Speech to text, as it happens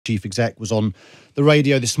Chief exec was on the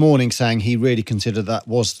radio this morning saying he really considered that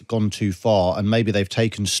was gone too far, and maybe they've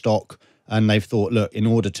taken stock and they've thought, look, in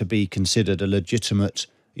order to be considered a legitimate,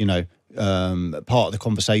 part of the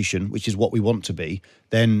conversation, which is what we want to be,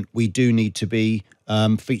 then we do need to be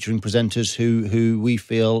featuring presenters who we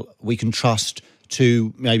feel we can trust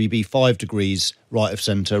to maybe be 5 degrees right of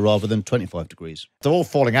centre rather than 25 degrees. They're all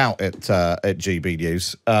falling out at GB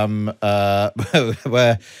News,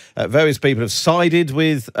 where various people have sided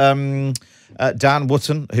with Dan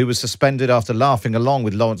Wootton, who was suspended after laughing along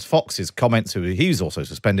with Laurence Fox's comments, who he's also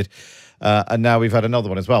suspended. And now we've had another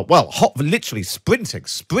one as well. Well, literally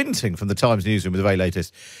sprinting from the Times newsroom with the very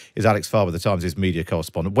latest is Alex Farber, the Times' media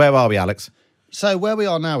correspondent. Where are we, Alex? So where we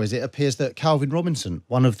are now is it appears that Calvin Robinson,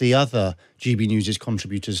 one of the other GB News'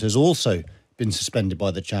 contributors, has also been suspended by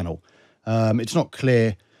the channel. It's not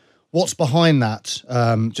clear what's behind that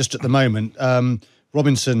just at the moment.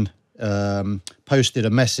 Robinson posted a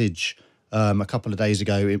message a couple of days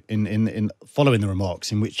ago in following the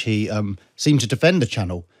remarks in which he seemed to defend the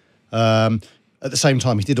channel. At the same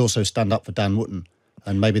time, he did also stand up for Dan Wootton,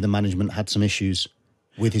 and maybe the management had some issues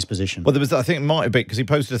with his position. Well, I think it might have been because he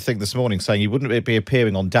posted a thing this morning saying he wouldn't be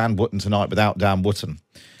appearing on Dan Wootton tonight without Dan Wootton,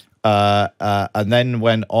 and then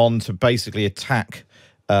went on to basically attack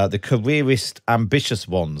the careerist, ambitious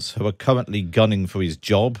ones who are currently gunning for his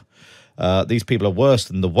job. These people are worse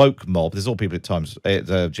than the woke mob. There's all people at Times,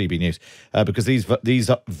 GB News, because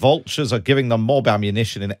these vultures are giving the mob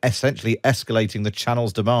ammunition and essentially escalating the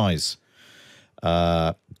channel's demise.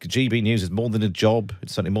 GB News is more than a job.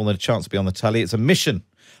 It's certainly more than a chance to be on the telly. It's a mission.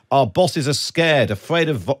 Our bosses are scared, afraid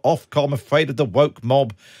of Ofcom, afraid of the woke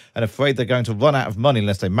mob, and afraid they're going to run out of money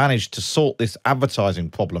unless they manage to sort this advertising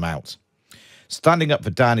problem out. Standing up for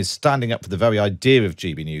Dan is standing up for the very idea of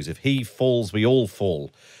GB News. If he falls, we all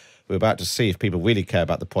fall. We're about to see if people really care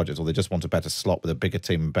about the project or they just want a better slot with a bigger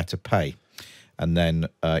team and better pay. And then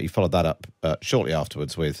he followed that up shortly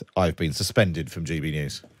afterwards with, I've been suspended from GB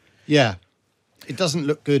News. Yeah. It doesn't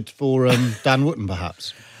look good for Dan Wootton,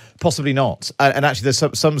 perhaps. Possibly not. And actually,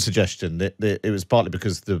 there's some suggestion that it was partly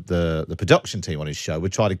because the production team on his show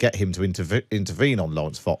would try to get him to intervene on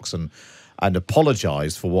Laurence Fox and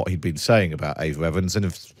apologise for what he'd been saying about Ava Evans, and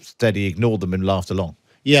instead he ignored them and laughed along.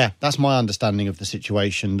 Yeah, that's my understanding of the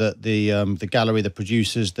situation, that the gallery, the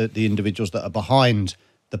producers, the individuals that are behind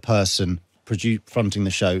the person fronting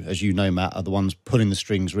the show, as you know, Matt, are the ones pulling the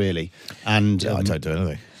strings, really. And I don't do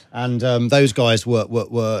anything. And those guys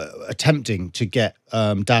were attempting to get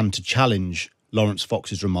Dan to challenge Laurence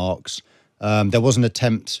Fox's remarks. There was an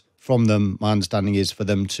attempt from them, my understanding is, for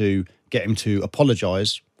them to get him to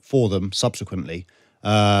apologise for them subsequently.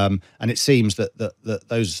 And it seems that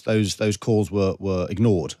those calls were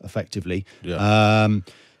ignored effectively. Yeah.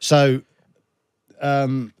 So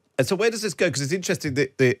where does this go? Because it's interesting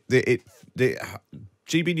that the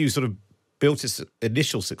GB News sort of built its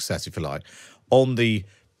initial success, if you like, on the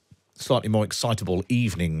slightly more excitable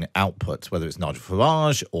evening output, whether it's Nigel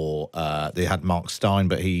Farage or they had Mark Stein,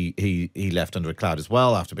 but he left under a cloud as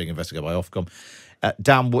well after being investigated by Ofcom.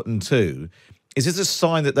 Dan Wootton too. Is this a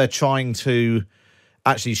sign that they're trying to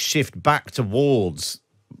actually shift back towards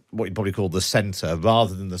what you'd probably call the centre,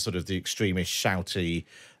 rather than the sort of the extremist, shouty,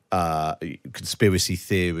 conspiracy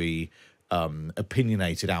theory,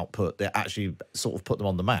 opinionated output that actually sort of put them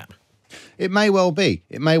on the map? It may well be.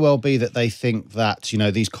 It may well be that they think that,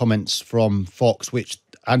 these comments from Fox, which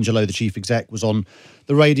Angelo, the chief exec, was on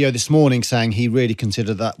the radio this morning saying he really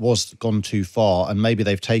considered that was gone too far, and maybe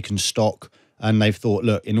they've taken stock and they've thought,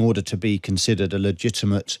 look, in order to be considered a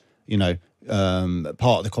legitimate,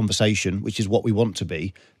 part of the conversation, which is what we want to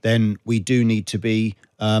be, then we do need to be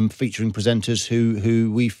featuring presenters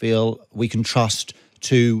who we feel we can trust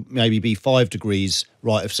to maybe be 5 degrees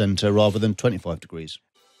right of centre rather than 25 degrees.